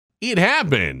It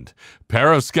happened!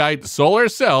 Perovskite solar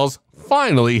cells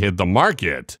finally hit the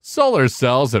market. Solar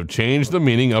cells have changed the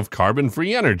meaning of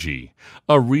carbon-free energy.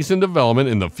 A recent development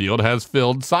in the field has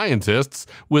filled scientists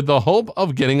with the hope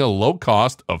of getting a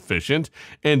low-cost, efficient,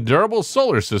 and durable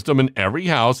solar system in every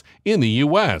house in the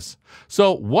U.S.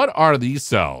 So what are these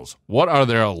cells? What are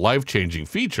their life-changing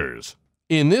features?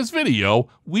 In this video,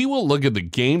 we will look at the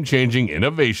game-changing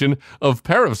innovation of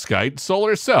perovskite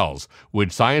solar cells,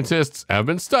 which scientists have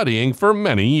been studying for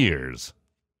many years.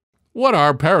 What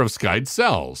are perovskite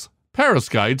cells?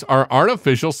 Perovskites are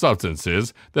artificial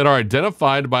substances that are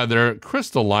identified by their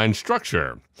crystalline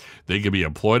structure. They can be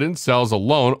employed in cells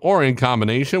alone or in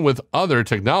combination with other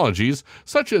technologies,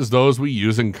 such as those we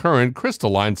use in current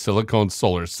crystalline silicon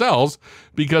solar cells,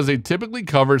 because they typically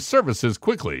cover surfaces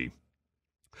quickly.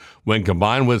 When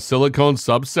combined with silicon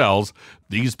subcells,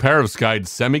 these perovskite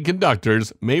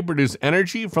semiconductors may produce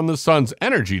energy from the sun's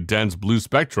energy-dense blue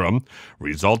spectrum,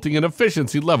 resulting in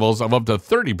efficiency levels of up to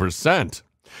 30%.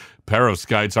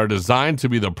 Perovskites are designed to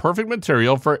be the perfect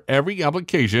material for every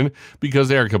application because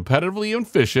they are competitively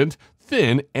efficient,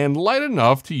 thin, and light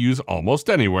enough to use almost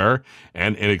anywhere,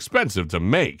 and inexpensive to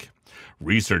make.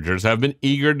 Researchers have been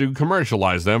eager to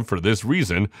commercialize them for this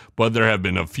reason, but there have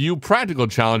been a few practical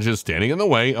challenges standing in the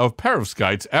way of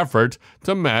perovskite's effort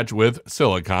to match with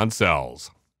silicon cells.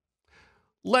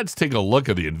 Let's take a look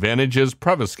at the advantages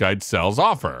perovskite cells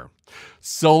offer.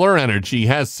 Solar energy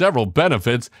has several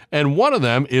benefits, and one of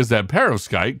them is that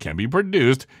perovskite can be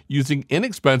produced using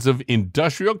inexpensive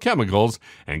industrial chemicals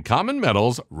and common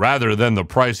metals rather than the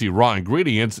pricey raw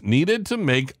ingredients needed to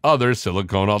make other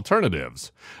silicone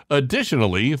alternatives.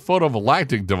 Additionally,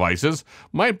 photovoltaic devices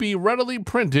might be readily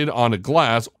printed on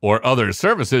glass or other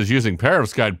surfaces using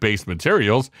perovskite-based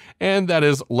materials, and that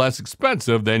is less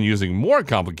expensive than using more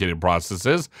complicated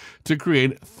processes to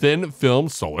create thin-film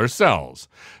solar cells.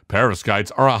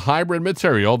 Perovskites are a hybrid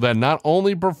material that not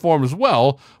only performs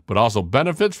well, but also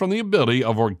benefits from the ability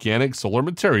of organic solar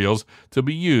materials to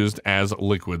be used as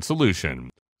liquid solution.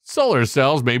 Solar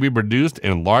cells may be produced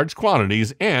in large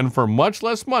quantities and for much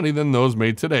less money than those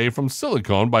made today from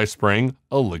silicone by spraying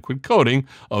a liquid coating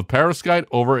of perovskite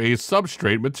over a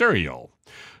substrate material.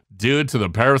 Due to the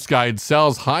perovskite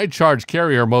cell's high charge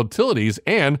carrier motilities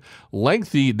and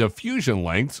lengthy diffusion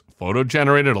lengths,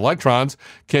 photo-generated electrons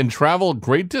can travel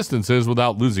great distances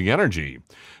without losing energy.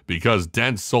 Because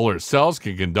dense solar cells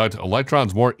can conduct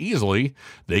electrons more easily,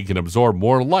 they can absorb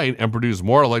more light and produce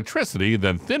more electricity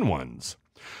than thin ones.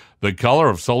 The color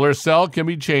of solar cell can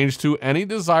be changed to any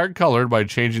desired color by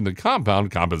changing the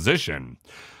compound composition.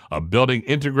 Building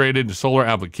integrated solar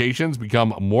applications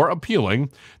become more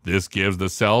appealing. This gives the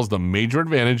cells the major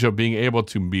advantage of being able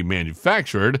to be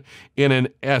manufactured in an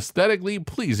aesthetically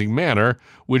pleasing manner,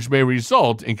 which may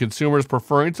result in consumers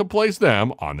preferring to place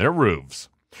them on their roofs.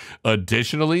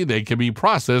 Additionally, they can be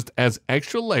processed as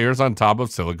extra layers on top of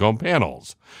silicone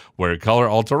panels, where color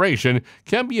alteration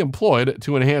can be employed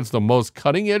to enhance the most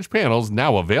cutting-edge panels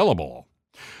now available.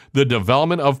 The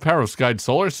development of perovskite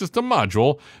solar system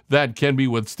module that can be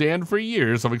withstand for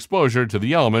years of exposure to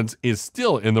the elements is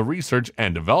still in the research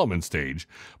and development stage,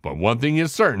 but one thing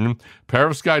is certain,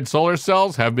 perovskite solar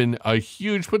cells have been a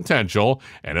huge potential,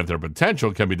 and if their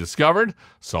potential can be discovered,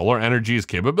 solar energy's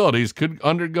capabilities could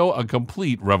undergo a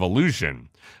complete revolution.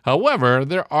 However,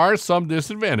 there are some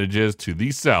disadvantages to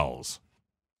these cells.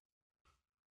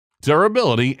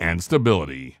 Durability and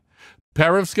stability.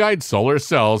 Perovskite solar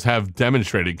cells have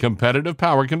demonstrated competitive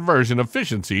power conversion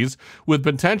efficiencies with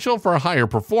potential for higher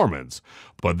performance,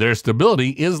 but their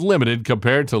stability is limited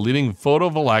compared to leading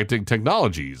photovoltaic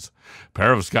technologies.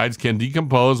 Perovskites can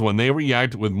decompose when they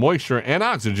react with moisture and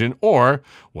oxygen or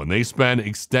when they spend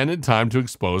extended time to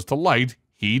expose to light,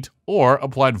 heat, or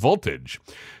applied voltage.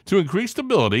 To increase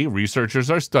stability,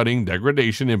 researchers are studying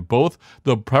degradation in both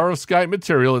the perovskite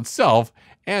material itself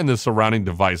and the surrounding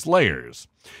device layers.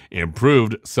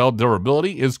 Improved cell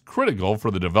durability is critical for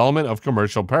the development of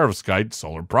commercial perovskite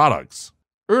solar products.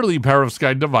 Early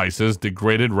perovskite devices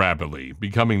degraded rapidly,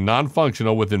 becoming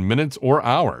non-functional within minutes or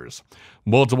hours.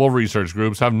 Multiple research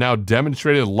groups have now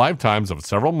demonstrated lifetimes of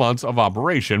several months of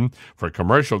operation for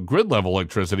commercial grid-level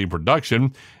electricity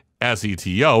production.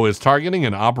 SETO is targeting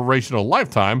an operational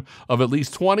lifetime of at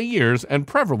least 20 years and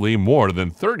preferably more than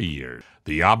 30 years.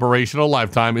 The operational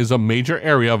lifetime is a major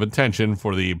area of attention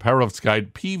for the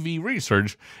perovskite PV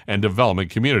research and development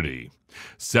community.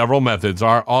 Several methods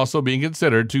are also being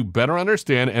considered to better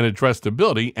understand and address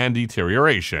stability and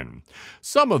deterioration.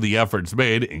 Some of the efforts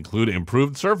made include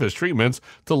improved surface treatments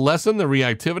to lessen the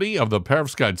reactivity of the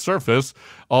perovskite surface,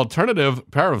 alternative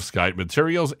perovskite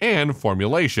materials and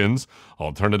formulations,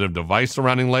 alternative device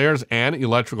surrounding layers and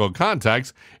electrical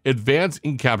contacts, advanced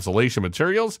encapsulation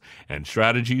materials, and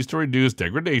strategies to reduce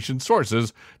degradation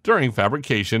sources during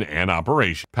fabrication and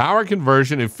operation. Power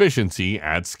conversion efficiency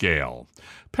at scale.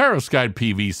 Perovskite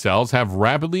PV cells have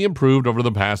rapidly improved over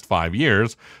the past 5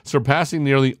 years, surpassing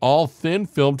nearly all thin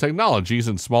film technologies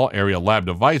in small area lab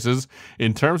devices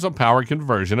in terms of power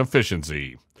conversion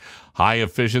efficiency.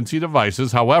 High-efficiency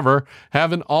devices, however,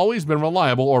 haven't always been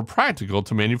reliable or practical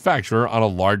to manufacture on a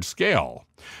large scale.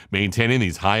 Maintaining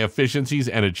these high efficiencies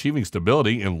and achieving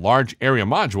stability in large area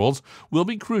modules will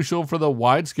be crucial for the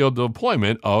wide-scale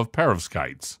deployment of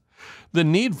perovskites. The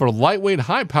need for lightweight,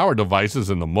 high-power devices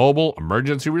in the mobile,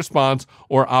 emergency response,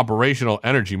 or operational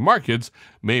energy markets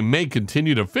may make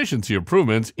continued efficiency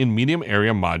improvements in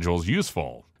medium-area modules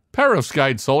useful.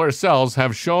 Perovskite solar cells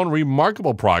have shown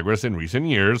remarkable progress in recent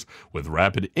years, with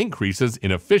rapid increases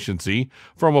in efficiency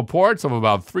from reports of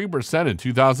about 3% in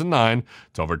 2009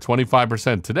 to over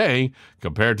 25% today,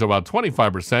 compared to about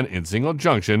 25% in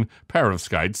single-junction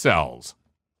perovskite cells.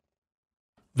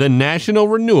 The National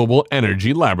Renewable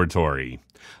Energy Laboratory.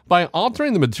 By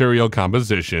altering the material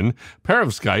composition,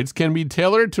 perovskites can be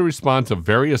tailored to respond to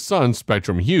various sun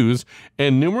spectrum hues,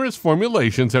 and numerous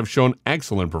formulations have shown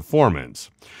excellent performance.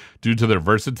 Due to their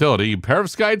versatility,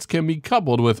 perovskites can be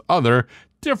coupled with other,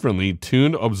 differently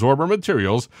tuned absorber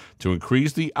materials to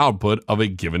increase the output of a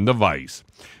given device.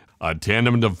 A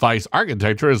tandem device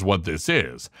architecture is what this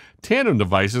is. Tandem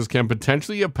devices can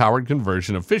potentially have power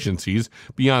conversion efficiencies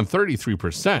beyond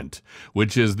 33%,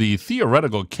 which is the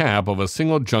theoretical cap of a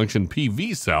single-junction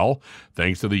PV cell,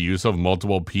 thanks to the use of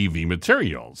multiple PV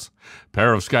materials.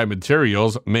 Perovskite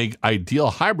materials make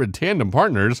ideal hybrid tandem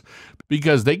partners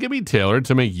because they can be tailored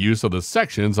to make use of the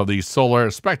sections of the solar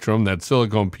spectrum that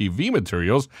silicone PV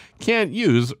materials can't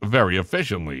use very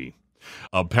efficiently.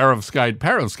 A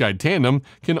perovskite tandem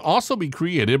can also be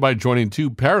created by joining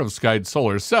two perovskite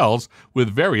solar cells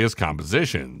with various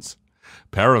compositions.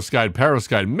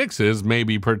 Perovskite mixes may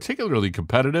be particularly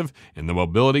competitive in the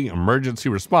mobility, emergency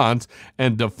response,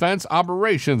 and defense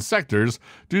operations sectors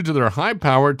due to their high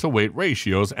power-to-weight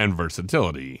ratios and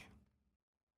versatility.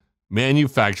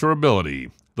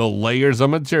 Manufacturability. The layers of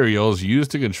materials used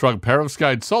to construct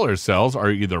perovskite solar cells are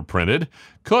either printed,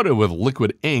 coated with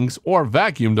liquid inks, or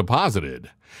vacuum deposited.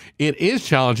 It is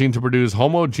challenging to produce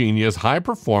homogeneous,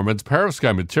 high-performance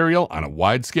perovskite material on a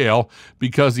wide scale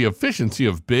because the efficiency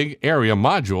of big area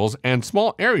modules and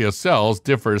small area cells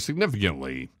differs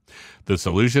significantly. The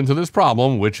solution to this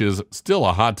problem, which is still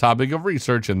a hot topic of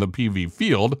research in the PV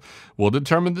field, will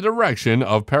determine the direction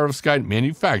of perovskite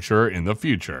manufacture in the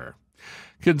future.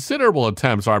 Considerable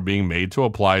attempts are being made to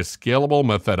apply scalable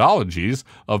methodologies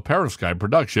of perovskite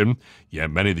production,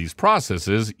 yet many of these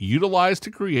processes utilized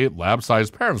to create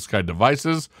lab-sized perovskite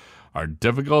devices are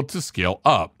difficult to scale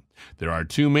up. There are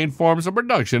two main forms of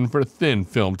production for thin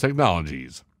film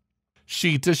technologies.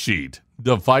 Sheet-to-sheet.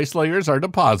 Device layers are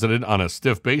deposited on a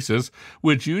stiff basis,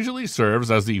 which usually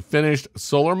serves as the finished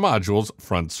solar module's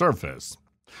front surface.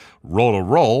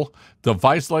 Roll-to-roll,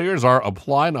 device layers are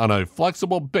applied on a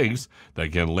flexible base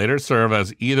that can later serve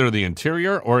as either the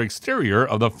interior or exterior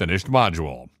of the finished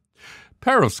module.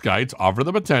 Perovskites offer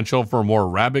the potential for more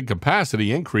rapid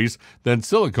capacity increase than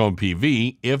silicone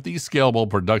PV if these scalable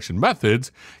production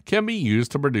methods can be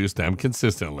used to produce them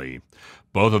consistently.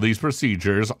 Both of these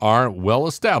procedures are well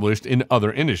established in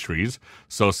other industries,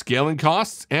 so scaling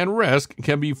costs and risk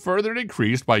can be further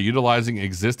decreased by utilizing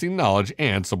existing knowledge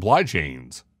and supply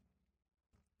chains.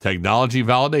 Technology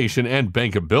validation and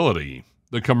bankability.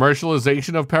 The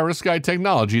commercialization of perovskite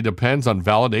technology depends on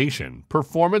validation,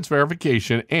 performance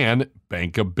verification, and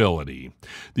bankability,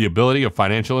 the ability of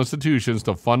financial institutions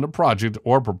to fund a project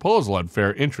or proposal at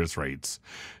fair interest rates.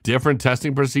 Different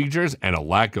testing procedures and a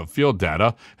lack of field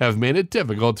data have made it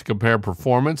difficult to compare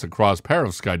performance across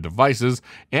perovskite devices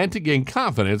and to gain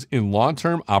confidence in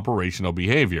long-term operational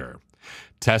behavior.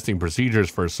 Testing procedures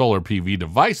for solar PV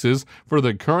devices for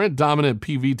the current dominant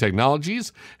PV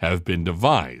technologies have been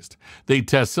devised. They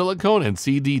test silicone and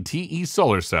CDTE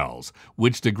solar cells,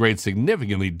 which degrade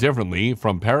significantly differently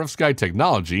from perovskite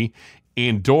technology,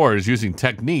 indoors using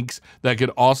techniques that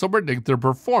could also predict their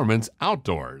performance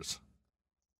outdoors.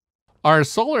 Are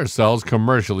solar cells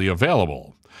commercially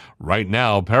available? Right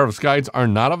now, perovskites are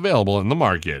not available in the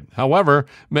market. However,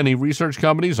 many research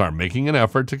companies are making an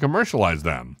effort to commercialize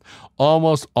them.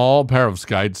 Almost all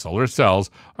perovskite solar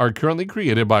cells are currently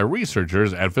created by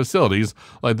researchers at facilities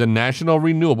like the National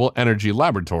Renewable Energy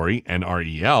Laboratory,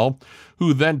 NREL,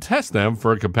 who then test them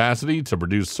for a capacity to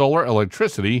produce solar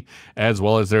electricity as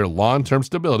well as their long-term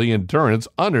stability and endurance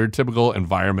under typical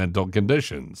environmental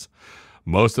conditions.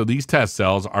 Most of these test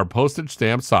cells are postage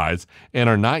stamp size and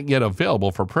are not yet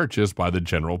available for purchase by the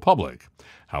general public.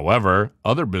 However,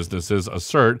 other businesses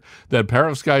assert that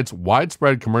Perovskite's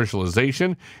widespread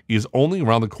commercialization is only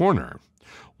around the corner.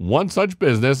 One such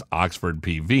business, Oxford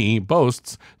PV,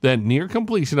 boasts that near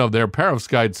completion of their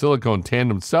Perovskite silicone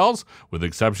tandem cells with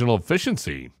exceptional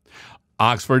efficiency.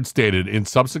 Oxford stated in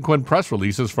subsequent press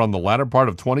releases from the latter part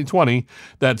of 2020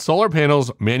 that solar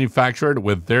panels manufactured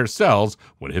with their cells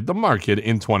would hit the market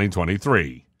in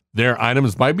 2023. Their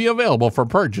items might be available for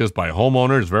purchase by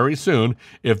homeowners very soon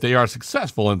if they are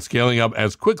successful in scaling up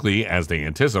as quickly as they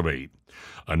anticipate.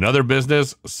 Another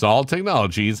business, Sol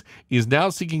Technologies, is now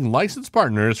seeking licensed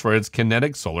partners for its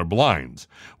kinetic solar blinds,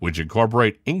 which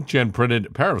incorporate inkjet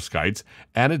printed perovskites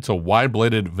added to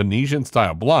wide-bladed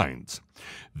Venetian-style blinds.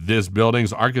 This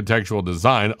building's architectural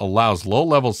design allows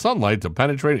low-level sunlight to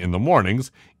penetrate in the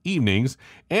mornings, evenings,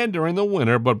 and during the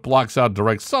winter, but blocks out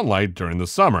direct sunlight during the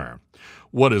summer.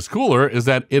 What is cooler is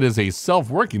that it is a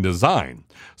self-working design.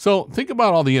 So think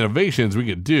about all the innovations we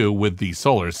could do with the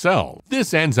solar cell.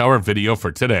 This ends our video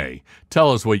for today.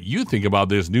 Tell us what you think about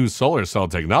this new solar cell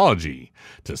technology.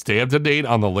 To stay up to date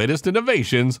on the latest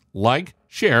innovations, like,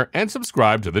 share, and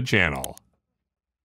subscribe to the channel.